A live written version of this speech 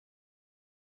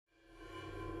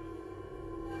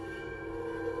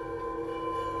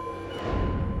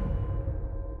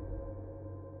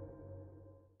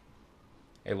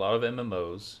A lot of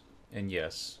MMOs, and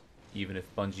yes, even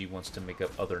if Bungie wants to make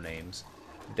up other names,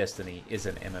 Destiny is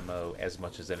an MMO as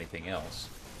much as anything else,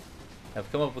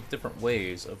 have come up with different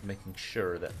ways of making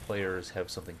sure that players have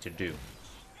something to do.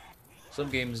 Some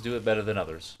games do it better than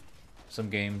others. Some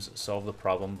games solve the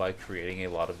problem by creating a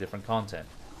lot of different content,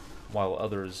 while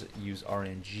others use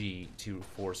RNG to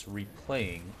force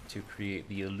replaying to create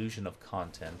the illusion of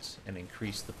content and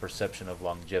increase the perception of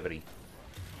longevity.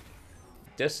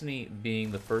 Destiny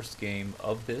being the first game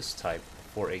of this type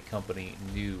for a company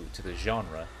new to the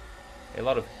genre, a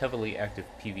lot of heavily active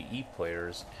PvE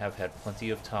players have had plenty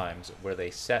of times where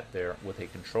they sat there with a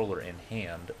controller in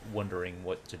hand wondering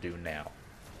what to do now.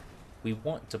 We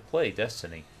want to play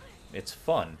Destiny. It's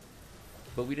fun,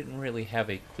 but we didn't really have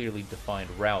a clearly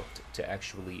defined route to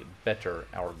actually better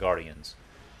our Guardians,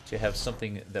 to have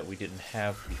something that we didn't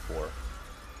have before.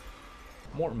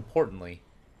 More importantly,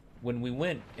 when we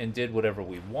went and did whatever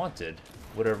we wanted,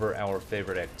 whatever our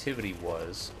favorite activity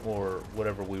was, or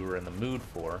whatever we were in the mood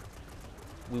for,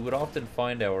 we would often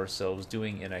find ourselves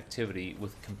doing an activity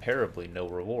with comparably no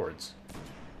rewards.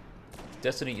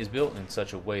 Destiny is built in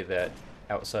such a way that,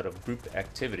 outside of group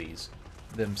activities,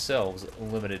 themselves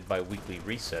limited by weekly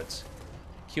resets,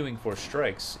 queuing for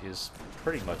strikes is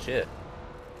pretty much it.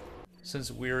 Since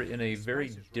we're in a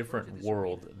very different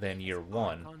world than Year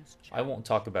 1, I won't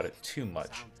talk about it too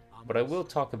much, but I will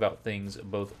talk about things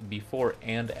both before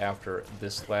and after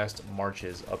this last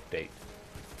March's update.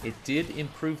 It did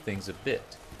improve things a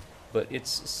bit, but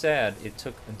it's sad it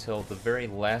took until the very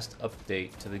last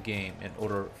update to the game in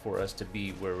order for us to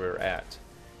be where we're at,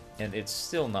 and it's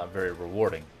still not very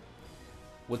rewarding.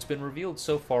 What's been revealed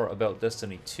so far about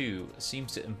Destiny 2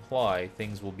 seems to imply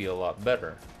things will be a lot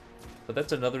better, but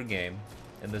that's another game,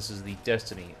 and this is the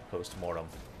Destiny Postmortem.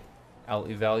 I'll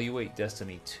evaluate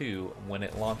Destiny 2 when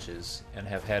it launches and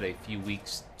have had a few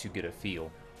weeks to get a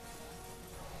feel.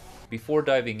 Before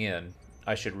diving in,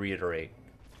 I should reiterate,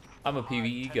 I'm a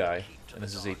PvE guy, and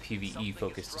this is a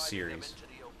PvE-focused series.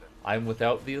 I'm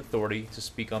without the authority to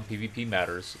speak on PvP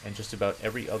matters, and just about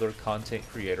every other content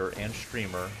creator and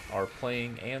streamer are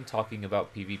playing and talking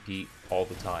about PvP all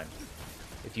the time.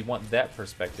 If you want that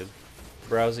perspective,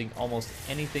 browsing almost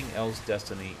anything else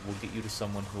Destiny will get you to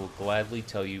someone who will gladly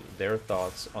tell you their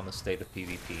thoughts on the state of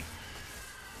PvP.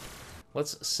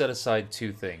 Let's set aside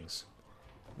two things.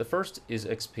 The first is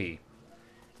XP.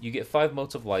 You get 5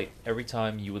 motes of light every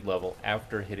time you would level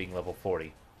after hitting level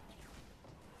 40.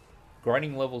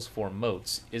 Grinding levels for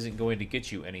motes isn't going to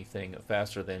get you anything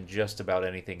faster than just about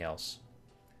anything else.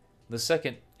 The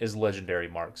second is legendary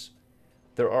marks.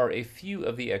 There are a few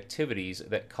of the activities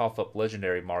that cough up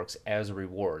legendary marks as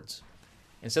rewards.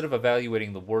 Instead of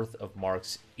evaluating the worth of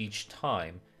marks each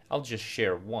time, I'll just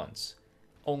share once.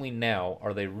 Only now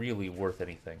are they really worth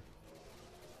anything.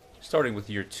 Starting with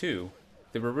Year 2,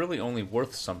 they were really only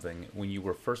worth something when you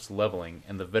were first leveling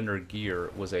and the vendor gear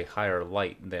was a higher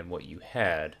light than what you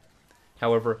had.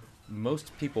 However,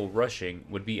 most people rushing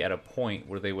would be at a point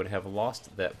where they would have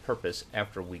lost that purpose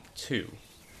after week 2.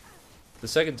 The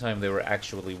second time they were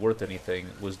actually worth anything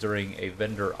was during a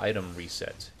vendor item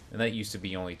reset, and that used to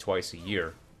be only twice a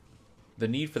year. The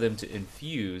need for them to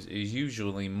infuse is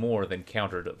usually more than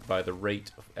countered by the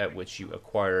rate at which you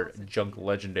acquire junk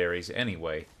legendaries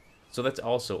anyway, so that's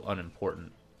also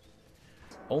unimportant.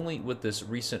 Only with this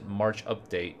recent March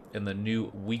update and the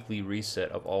new weekly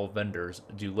reset of all vendors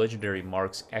do legendary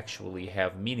marks actually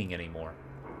have meaning anymore.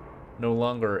 No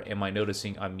longer am I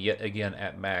noticing I'm yet again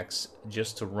at max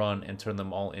just to run and turn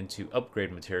them all into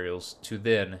upgrade materials to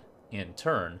then, in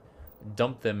turn,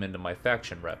 dump them into my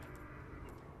faction rep.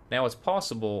 Now it's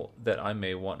possible that I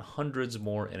may want hundreds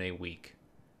more in a week.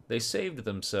 They saved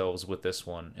themselves with this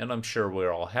one, and I'm sure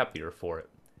we're all happier for it.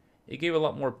 It gave a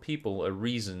lot more people a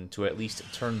reason to at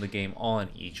least turn the game on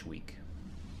each week.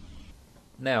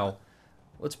 Now,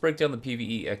 let's break down the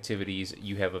PvE activities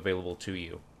you have available to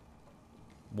you.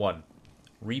 1.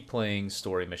 Replaying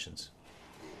story missions.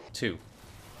 2.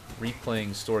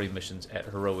 Replaying story missions at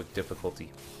heroic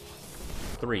difficulty.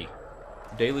 3.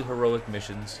 Daily heroic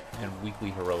missions and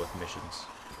weekly heroic missions.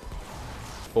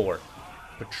 4.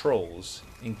 Patrols,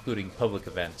 including public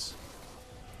events.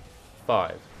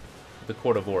 5. The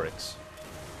Court of Oryx.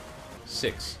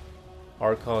 6.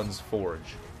 Archon's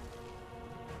Forge.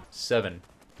 7.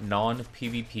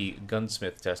 Non-PvP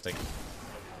gunsmith testing.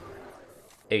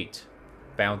 8.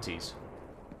 Bounties.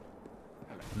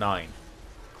 9.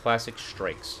 Classic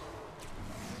strikes.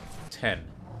 10.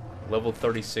 Level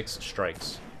 36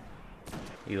 strikes.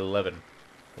 11.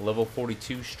 Level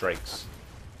 42 strikes.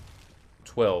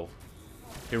 12.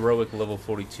 Heroic level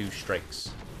 42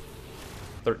 strikes.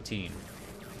 13.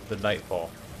 The Nightfall.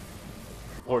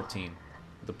 14.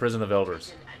 The Prison of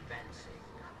Elders.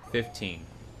 15.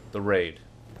 The Raid.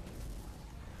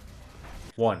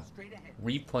 1.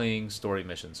 Replaying story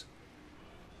missions.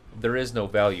 There is no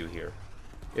value here.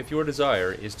 If your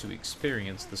desire is to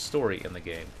experience the story in the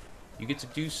game, you get to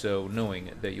do so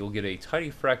knowing that you'll get a tiny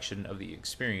fraction of the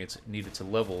experience needed to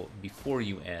level before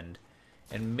you end,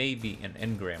 and maybe an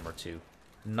engram or two,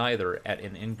 neither at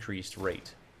an increased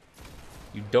rate.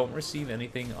 You don't receive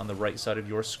anything on the right side of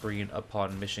your screen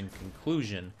upon mission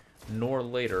conclusion, nor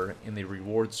later in the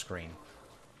reward screen.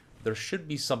 There should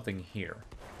be something here.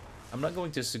 I'm not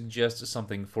going to suggest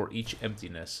something for each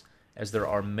emptiness, as there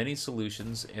are many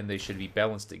solutions and they should be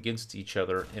balanced against each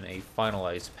other in a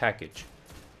finalized package,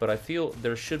 but I feel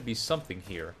there should be something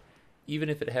here, even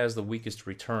if it has the weakest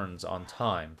returns on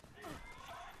time.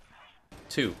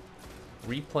 2.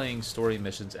 Replaying story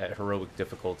missions at heroic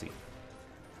difficulty.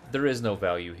 There is no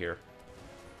value here.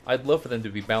 I'd love for them to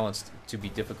be balanced to be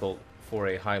difficult for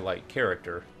a highlight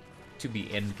character, to be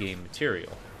endgame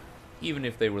material, even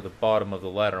if they were the bottom of the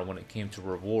ladder when it came to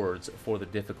rewards for the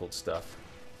difficult stuff.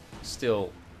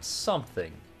 Still,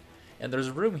 something. And there's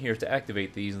room here to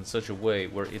activate these in such a way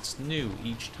where it's new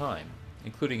each time,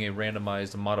 including a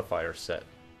randomized modifier set.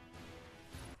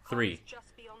 3.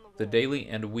 The daily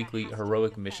and weekly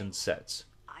heroic mission sets.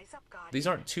 These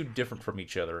aren't too different from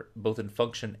each other, both in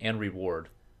function and reward,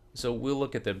 so we'll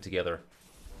look at them together.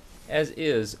 As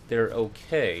is, they're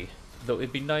okay, though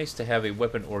it'd be nice to have a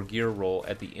weapon or gear roll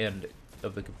at the end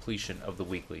of the completion of the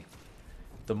weekly.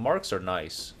 The marks are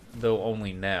nice, though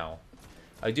only now.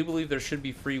 I do believe there should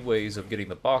be free ways of getting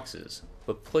the boxes,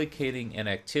 but placating an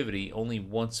activity only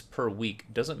once per week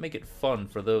doesn't make it fun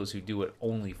for those who do it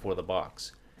only for the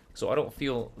box, so I don't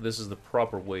feel this is the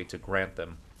proper way to grant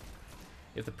them.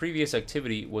 If the previous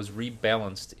activity was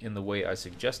rebalanced in the way I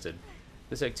suggested,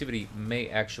 this activity may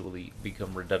actually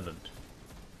become redundant.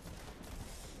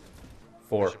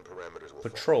 4.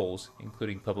 Patrols,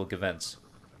 including public events.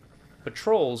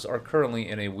 Patrols are currently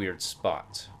in a weird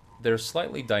spot. They're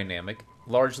slightly dynamic,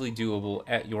 largely doable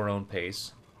at your own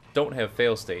pace, don't have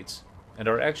fail states, and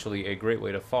are actually a great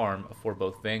way to farm for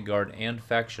both Vanguard and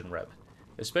Faction Rep,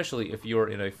 especially if you're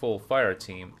in a full fire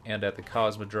team and at the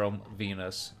Cosmodrome,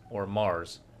 Venus, or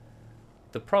Mars.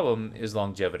 The problem is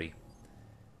longevity.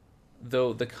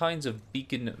 Though the kinds of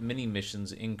beacon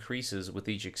mini-missions increases with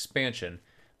each expansion,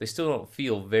 they still don't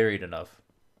feel varied enough.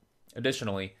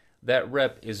 Additionally, that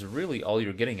rep is really all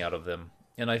you're getting out of them,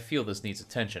 and I feel this needs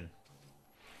attention.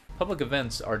 Public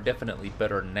events are definitely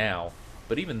better now,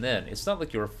 but even then, it's not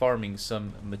like you're farming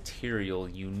some material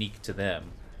unique to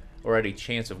them, or at a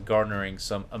chance of garnering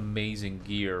some amazing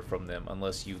gear from them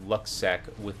unless you luck sack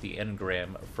with the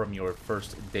engram from your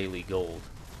first daily gold.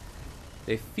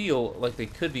 They feel like they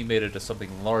could be made into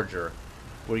something larger,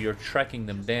 where you're tracking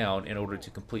them down in order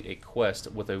to complete a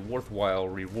quest with a worthwhile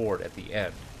reward at the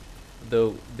end,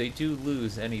 though they do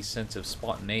lose any sense of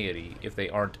spontaneity if they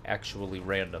aren't actually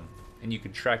random, and you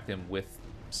can track them with,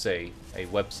 say, a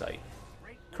website.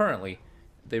 Currently,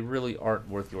 they really aren't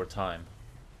worth your time.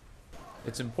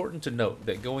 It's important to note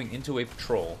that going into a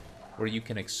patrol, where you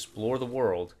can explore the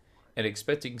world, and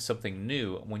expecting something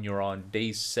new when you're on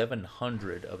day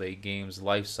 700 of a game's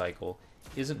life cycle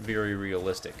isn't very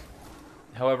realistic.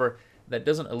 However, that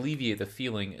doesn't alleviate the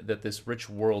feeling that this rich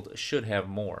world should have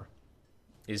more.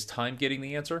 Is time getting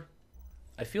the answer?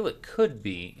 I feel it could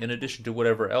be, in addition to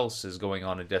whatever else is going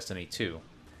on in Destiny 2.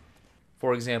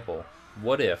 For example,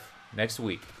 what if, next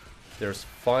week, there's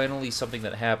finally something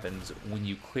that happens when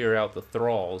you clear out the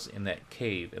thralls in that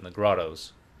cave in the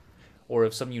grottos? Or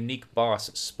if some unique boss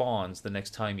spawns the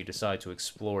next time you decide to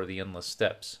explore the endless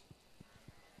steppes?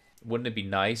 Wouldn't it be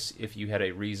nice if you had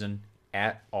a reason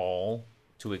at all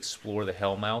to explore the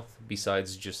Hellmouth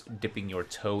besides just dipping your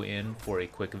toe in for a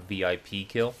quick VIP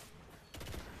kill?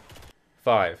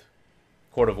 5.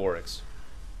 Court of Oryx.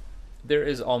 There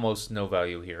is almost no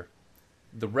value here.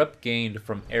 The rep gained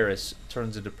from Eris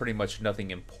turns into pretty much nothing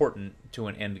important to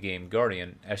an endgame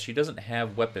Guardian, as she doesn't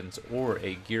have weapons or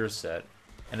a gear set,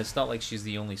 and it's not like she's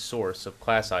the only source of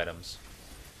class items.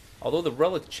 Although the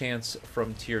relic chance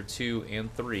from tier 2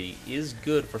 and 3 is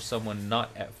good for someone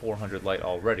not at 400 light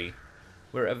already,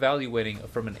 we're evaluating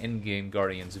from an endgame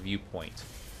Guardian's viewpoint.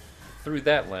 Through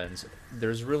that lens,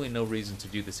 there's really no reason to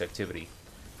do this activity,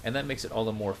 and that makes it all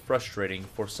the more frustrating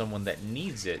for someone that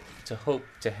needs it to hope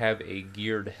to have a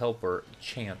geared helper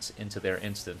chance into their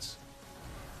instance.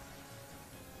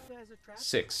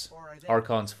 6.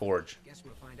 Archon's Forge.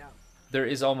 There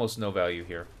is almost no value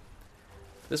here.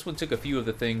 This one took a few of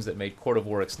the things that made Court of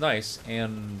Oryx nice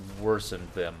and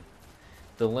worsened them.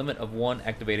 The limit of one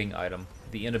activating item,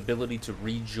 the inability to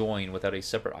rejoin without a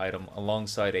separate item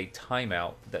alongside a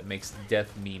timeout that makes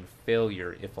death mean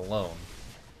failure if alone,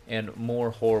 and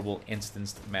more horrible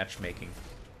instanced matchmaking.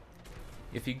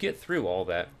 If you get through all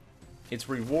that, its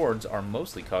rewards are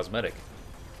mostly cosmetic.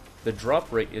 The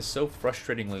drop rate is so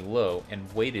frustratingly low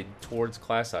and weighted towards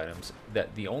class items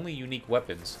that the only unique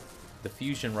weapons, the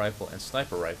fusion rifle and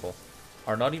sniper rifle,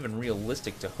 are not even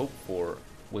realistic to hope for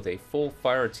with a full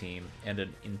fire team and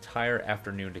an entire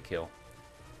afternoon to kill.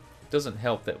 It doesn't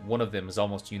help that one of them is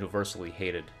almost universally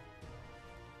hated.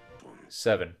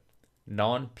 7.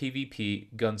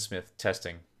 Non-PvP gunsmith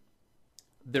testing.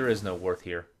 There is no worth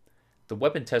here. The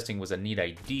weapon testing was a neat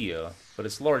idea, but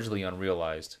it's largely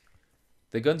unrealized.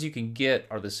 The guns you can get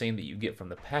are the same that you get from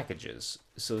the packages,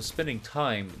 so spending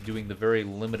time doing the very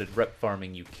limited rep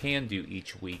farming you can do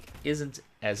each week isn't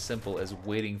as simple as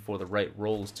waiting for the right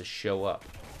rolls to show up.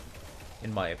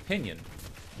 In my opinion,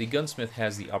 the gunsmith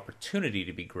has the opportunity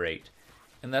to be great,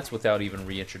 and that's without even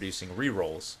reintroducing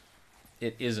rerolls.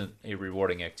 It isn't a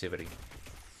rewarding activity.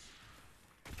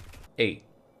 8.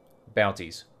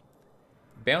 Bounties.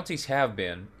 Bounties have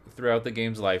been, throughout the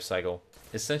game's lifecycle,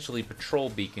 essentially patrol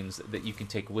beacons that you can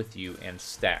take with you and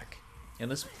stack,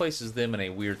 and this places them in a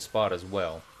weird spot as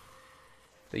well.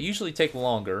 They usually take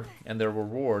longer, and their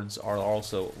rewards are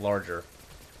also larger.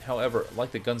 However,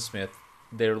 like the gunsmith,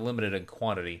 they are limited in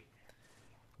quantity.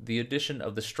 The addition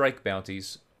of the strike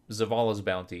bounties, Zavala's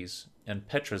bounties, and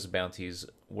Petra's bounties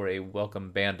were a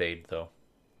welcome band-aid, though.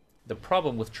 The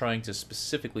problem with trying to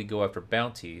specifically go after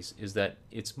bounties is that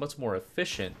it's much more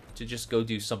efficient to just go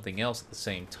do something else at the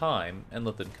same time and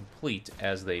let them complete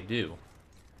as they do.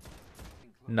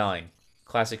 9.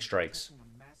 Classic strikes.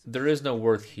 There is no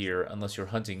worth here unless you're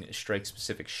hunting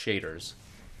strike-specific shaders.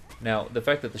 Now, the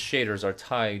fact that the shaders are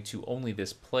tied to only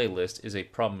this playlist is a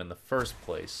problem in the first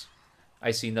place. I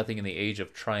see nothing in the Age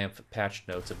of Triumph patch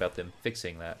notes about them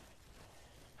fixing that.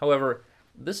 However,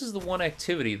 this is the one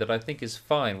activity that I think is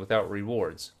fine without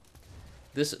rewards.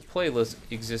 This playlist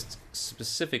exists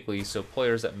specifically so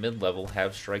players at mid-level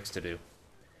have strikes to do.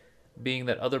 Being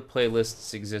that other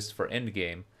playlists exist for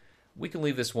endgame, we can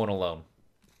leave this one alone.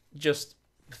 Just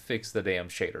fix the damn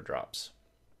shader drops.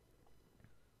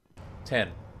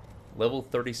 10. Level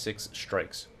 36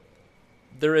 strikes.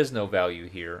 There is no value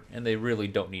here, and they really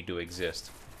don't need to exist.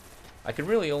 I can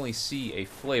really only see a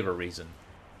flavor reason,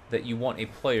 that you want a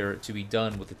player to be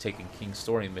done with the Taken King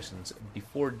story missions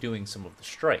before doing some of the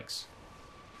strikes.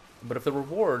 But if the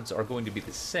rewards are going to be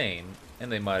the same, and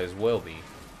they might as well be,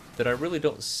 then I really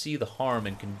don't see the harm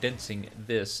in condensing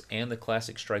this and the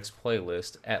Classic Strikes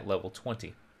playlist at level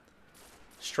 20.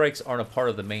 Strikes aren't a part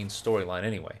of the main storyline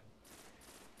anyway.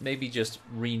 Maybe just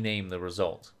rename the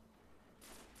result.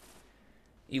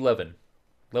 11.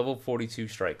 Level 42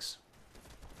 strikes.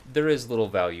 There is little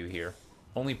value here,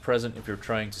 only present if you're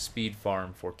trying to speed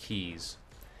farm for keys.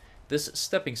 This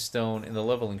stepping stone in the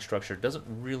leveling structure doesn't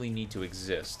really need to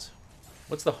exist.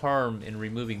 What's the harm in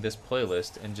removing this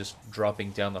playlist and just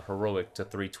dropping down the heroic to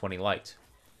 320 light?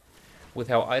 With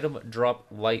how item drop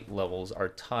light levels are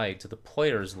tied to the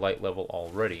player's light level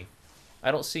already,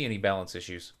 I don't see any balance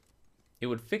issues. It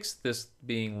would fix this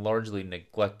being largely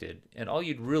neglected, and all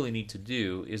you'd really need to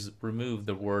do is remove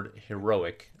the word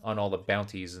heroic on all the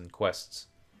bounties and quests.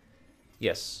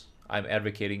 Yes, I'm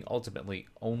advocating ultimately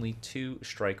only 2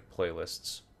 strike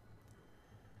playlists.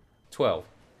 12.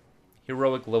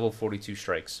 Heroic level 42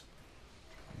 strikes.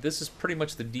 This is pretty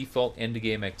much the default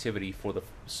endgame activity for the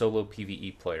solo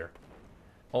PvE player.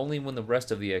 Only when the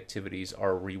rest of the activities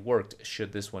are reworked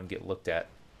should this one get looked at.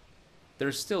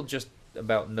 There's still just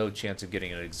about no chance of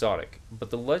getting an exotic, but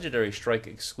the legendary strike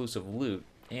exclusive loot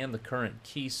and the current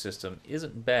key system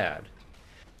isn't bad.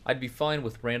 I'd be fine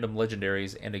with random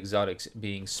legendaries and exotics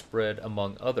being spread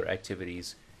among other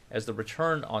activities, as the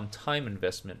return on time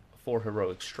investment for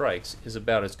heroic strikes is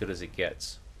about as good as it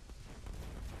gets.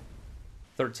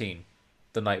 13.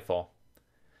 The Nightfall.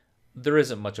 There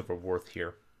isn't much of a worth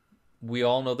here. We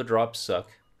all know the drops suck,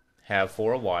 have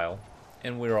for a while,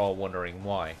 and we're all wondering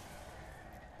why.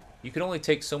 You can only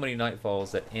take so many Nightfalls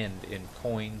that end in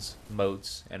coins,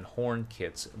 motes, and horn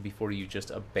kits before you just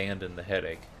abandon the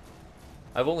headache.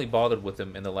 I've only bothered with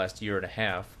them in the last year and a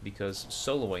half because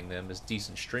soloing them is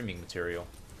decent streaming material.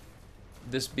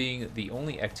 This being the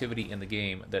only activity in the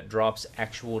game that drops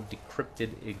actual decrypted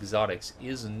exotics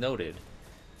is noted,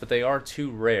 but they are too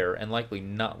rare and likely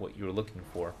not what you're looking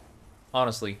for.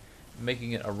 Honestly,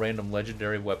 making it a random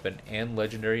legendary weapon and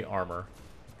legendary armor,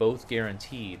 both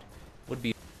guaranteed, would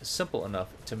be simple enough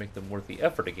to make them worth the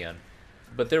effort again,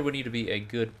 but there would need to be a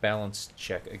good balanced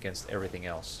check against everything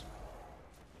else.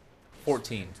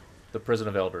 14. the Prison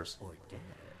of Elders.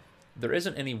 There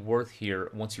isn't any worth here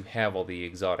once you have all the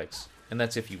exotics, and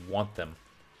that's if you want them.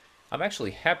 I'm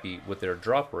actually happy with their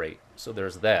drop rate, so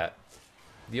there's that.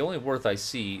 The only worth I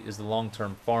see is the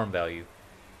long-term farm value,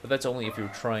 but that's only if you're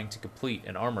trying to complete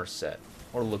an armor set,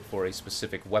 or look for a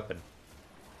specific weapon.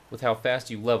 With how fast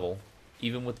you level,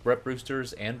 even with rep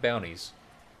boosters and bounties,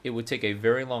 it would take a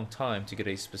very long time to get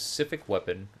a specific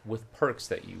weapon with perks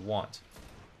that you want.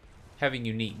 Having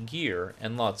unique gear,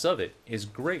 and lots of it, is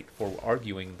great for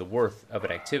arguing the worth of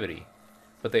an activity,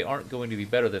 but they aren't going to be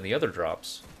better than the other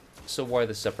drops, so why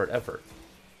the separate effort?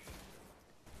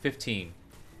 15.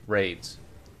 Raids.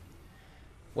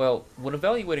 Well, when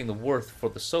evaluating the worth for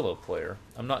the solo player,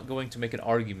 I'm not going to make an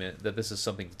argument that this is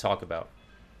something to talk about.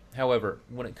 However,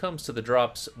 when it comes to the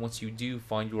drops, once you do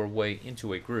find your way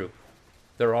into a group,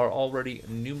 there are already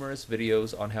numerous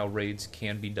videos on how raids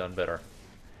can be done better.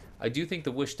 I do think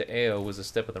the wish to AO was a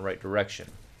step in the right direction,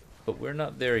 but we're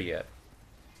not there yet.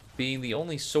 Being the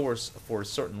only source for a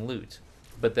certain loot,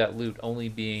 but that loot only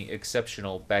being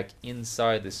exceptional back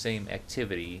inside the same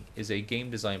activity, is a game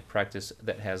design practice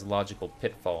that has logical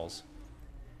pitfalls.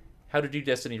 How to do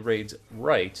Destiny raids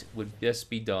right would best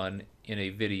be done in a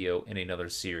video in another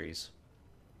series.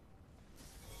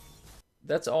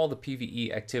 That's all the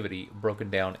PvE activity broken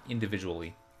down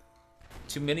individually.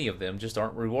 Too many of them just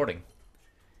aren't rewarding.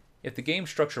 If the game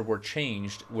structure were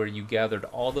changed where you gathered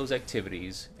all those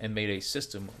activities and made a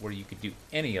system where you could do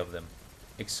any of them,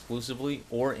 exclusively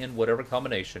or in whatever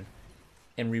combination,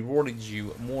 and rewarded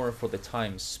you more for the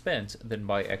time spent than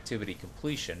by activity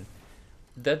completion,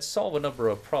 that'd solve a number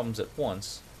of problems at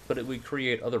once, but it would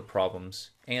create other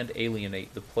problems and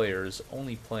alienate the players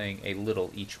only playing a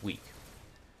little each week.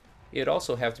 It'd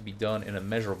also have to be done in a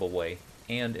measurable way,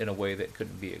 and in a way that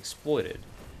couldn't be exploited.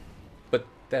 But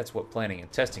that's what planning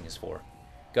and testing is for.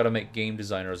 Gotta make game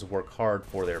designers work hard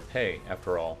for their pay,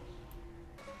 after all.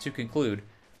 To conclude,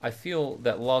 I feel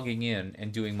that logging in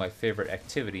and doing my favorite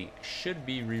activity should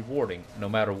be rewarding no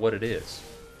matter what it is.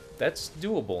 That's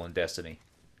doable in Destiny.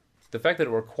 The fact that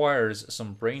it requires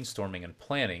some brainstorming and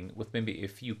planning with maybe a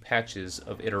few patches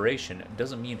of iteration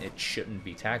doesn't mean it shouldn't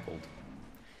be tackled.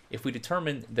 If we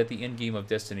determine that the endgame of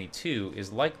Destiny 2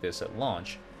 is like this at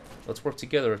launch, let's work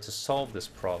together to solve this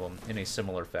problem in a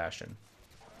similar fashion.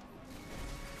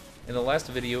 In the last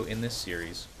video in this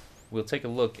series, we'll take a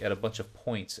look at a bunch of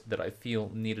points that I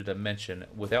feel needed a mention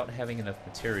without having enough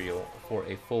material for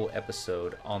a full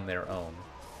episode on their own.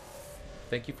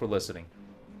 Thank you for listening.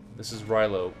 This is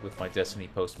Riylo with my Destiny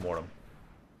Postmortem.